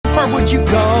far would you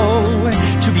go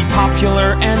to be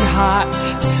popular and hot?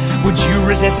 Would you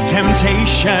resist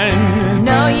temptation?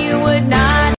 No, you would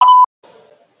not.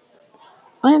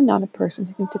 I am not a person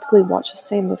who can typically watch the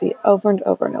same movie over and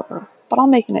over and over, but I'll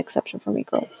make an exception for Mean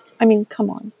Girls. I mean,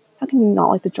 come on. How can you not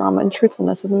like the drama and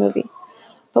truthfulness of the movie?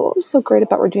 But what was so great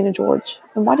about Regina George,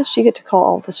 and why did she get to call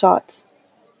all the shots?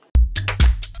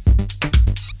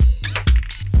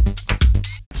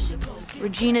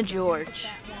 Regina George.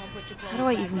 How do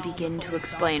I even begin to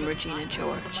explain Regina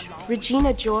George?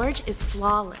 Regina George is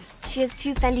flawless. She has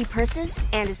 2 Fendi purses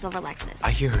and a silver Lexus.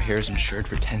 I hear her hair is insured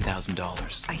for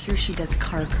 $10,000. I hear she does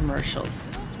car commercials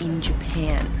in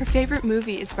Japan. Her favorite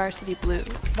movie is Varsity Blues.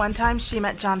 One time she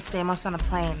met John Stamos on a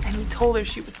plane. And he told her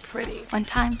she was pretty. One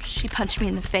time, she punched me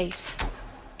in the face.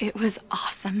 It was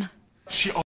awesome.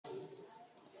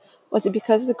 Was it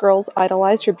because the girls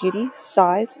idolized her beauty,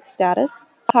 size, status?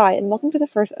 Hi, and welcome to the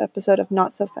first episode of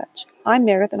Not So Fetch. I'm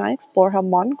Meredith, and I explore how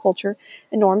modern culture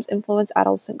and norms influence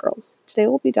adolescent girls. Today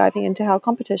we'll be diving into how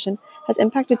competition has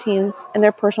impacted teens and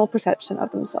their personal perception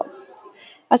of themselves.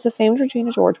 As the famed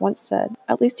Regina George once said,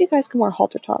 "At least you guys can wear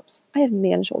halter tops. I have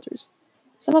man shoulders."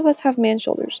 Some of us have man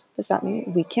shoulders. Does that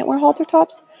mean we can't wear halter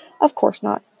tops? Of course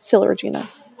not. Silly Regina.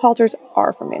 Halters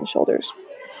are for man shoulders.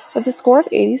 With a score of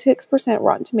 86%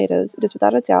 Rotten Tomatoes, it is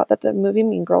without a doubt that the movie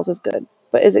Mean Girls is good.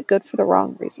 But is it good for the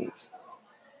wrong reasons?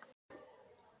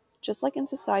 Just like in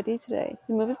society today,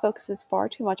 the movie focuses far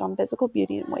too much on physical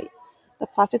beauty and weight. The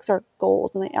plastics are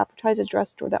goals, and they advertise a dress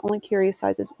store that only carries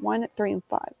sizes 1, 3, and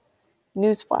 5.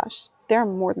 Newsflash, there are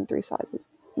more than 3 sizes.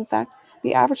 In fact,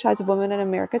 the average size of women in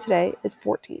America today is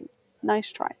 14.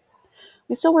 Nice try.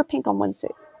 We still wear pink on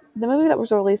Wednesdays. The movie that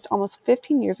was released almost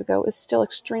 15 years ago is still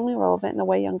extremely relevant in the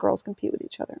way young girls compete with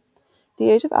each other. The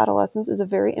age of adolescence is a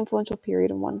very influential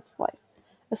period in one's life,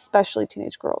 especially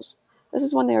teenage girls. This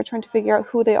is when they are trying to figure out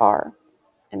who they are.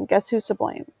 And guess who's to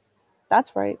blame?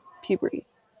 That's right, puberty.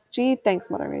 Gee, thanks,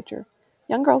 Mother Nature.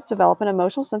 Young girls develop an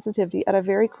emotional sensitivity at a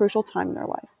very crucial time in their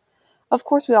life. Of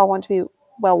course, we all want to be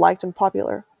well-liked and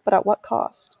popular, but at what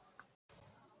cost?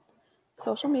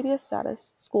 Social media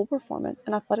status, school performance,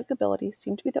 and athletic ability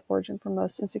seem to be the origin for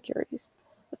most insecurities.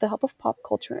 With the help of pop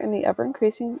culture and the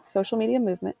ever-increasing social media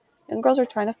movement, young girls are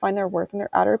trying to find their worth in their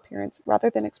outer appearance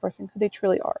rather than expressing who they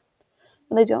truly are.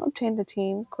 When they don't obtain the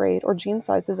teen, grade, or gene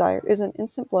size desired, it is an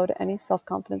instant blow to any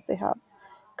self-confidence they have.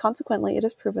 Consequently, it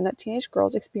is proven that teenage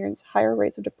girls experience higher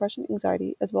rates of depression,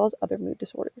 anxiety, as well as other mood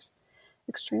disorders.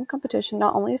 Extreme competition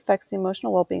not only affects the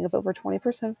emotional well-being of over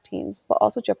 20% of teens, but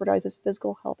also jeopardizes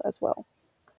physical health as well.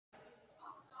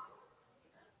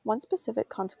 One specific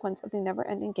consequence of the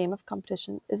never-ending game of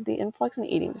competition is the influx in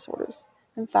eating disorders.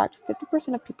 In fact,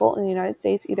 50% of people in the United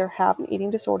States either have an eating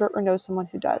disorder or know someone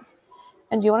who does.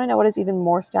 And do you want to know what is even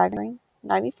more staggering?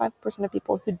 95% of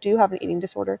people who do have an eating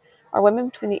disorder are women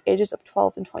between the ages of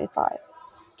 12 and 25.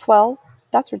 12?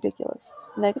 That's ridiculous.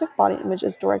 Negative body image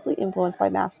is directly influenced by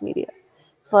mass media.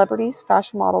 Celebrities,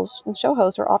 fashion models, and show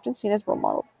hosts are often seen as role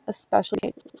models, especially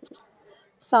teenagers.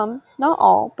 Some, not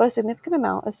all, but a significant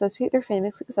amount associate their fame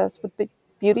and success with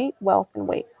beauty, wealth, and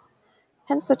weight.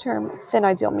 Hence the term thin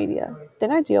ideal media. Thin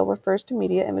ideal refers to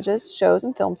media images, shows,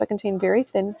 and films that contain very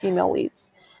thin female leads.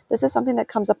 This is something that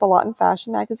comes up a lot in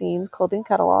fashion magazines, clothing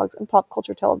catalogs, and pop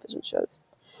culture television shows.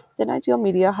 Thin ideal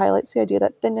media highlights the idea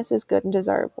that thinness is a good and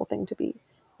desirable thing to be,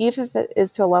 even if it is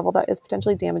to a level that is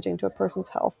potentially damaging to a person's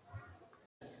health.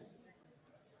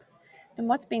 And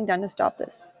what's being done to stop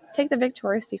this? Take the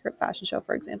Victoria's Secret fashion show,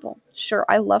 for example. Sure,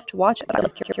 I love to watch it, but I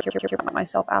like to care about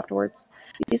myself afterwards.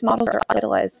 These models are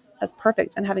idolized as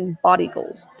perfect and having body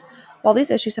goals. While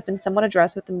these issues have been somewhat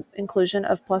addressed with the inclusion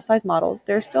of plus-size models,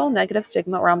 there is still a negative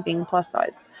stigma around being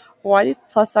plus-size. Why do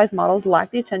plus-size models lack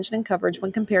the attention and coverage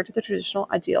when compared to the traditional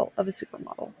ideal of a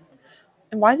supermodel?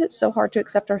 And why is it so hard to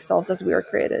accept ourselves as we are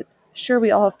created? Sure,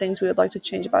 we all have things we would like to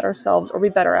change about ourselves or be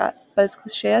better at, but as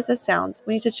cliche as this sounds,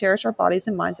 we need to cherish our bodies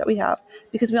and minds that we have,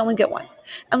 because we only get one,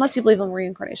 unless you believe in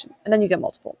reincarnation, and then you get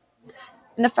multiple.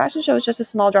 And the fashion show is just a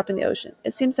small drop in the ocean.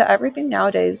 It seems that everything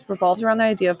nowadays revolves around the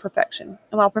idea of perfection,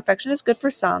 and while perfection is good for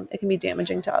some, it can be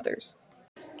damaging to others.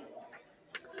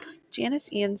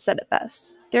 Janice Ian said it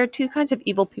best. There are 2 kinds of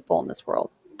evil people in this world: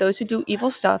 those who do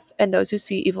evil stuff and those who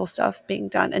see evil stuff being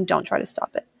done and don't try to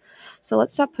stop it. So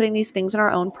let's stop putting these things in our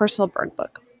own personal burn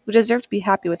book. We deserve to be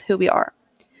happy with who we are.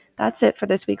 That's it for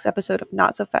this week's episode of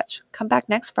Not So Fetch. Come back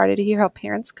next Friday to hear how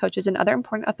parents, coaches, and other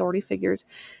important authority figures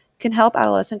can help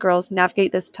adolescent girls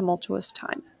navigate this tumultuous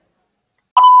time.